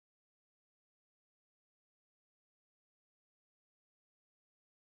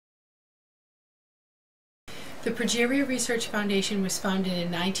The Progeria Research Foundation was founded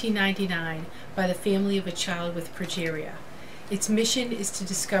in 1999 by the family of a child with progeria. Its mission is to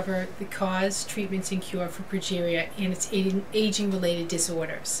discover the cause, treatments, and cure for progeria and its aging-related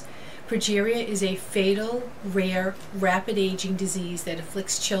disorders. Progeria is a fatal, rare, rapid aging disease that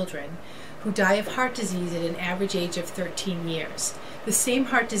afflicts children who die of heart disease at an average age of 13 years. The same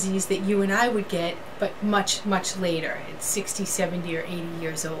heart disease that you and I would get, but much, much later, at 60, 70, or 80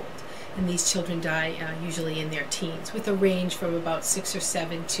 years old. And these children die usually in their teens, with a range from about 6 or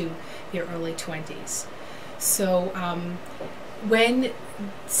 7 to their early 20s. So when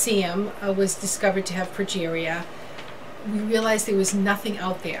Sam was discovered to have progeria, we realized there was nothing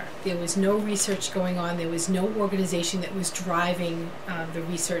out there. There was no research going on. There was no organization that was driving the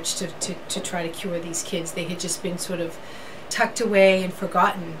research to try to cure these kids. They had just been sort of tucked away and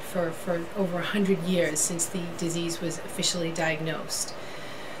forgotten for over 100 years since the disease was officially diagnosed.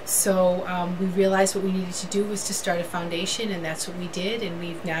 So we realized what we needed to do was to start a foundation, and that's what we did, and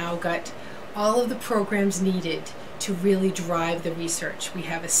we've now got all of the programs needed to really drive the research. We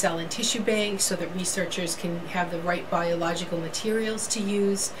have a cell and tissue bank so that researchers can have the right biological materials to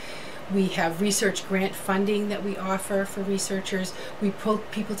use. We have research grant funding that we offer for researchers. We pull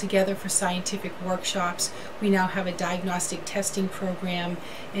people together for scientific workshops. We now have a diagnostic testing program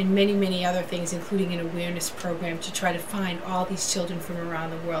and many, many other things, including an awareness program to try to find all these children from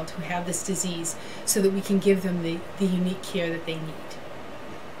around the world who have this disease so that we can give them the unique care that they need.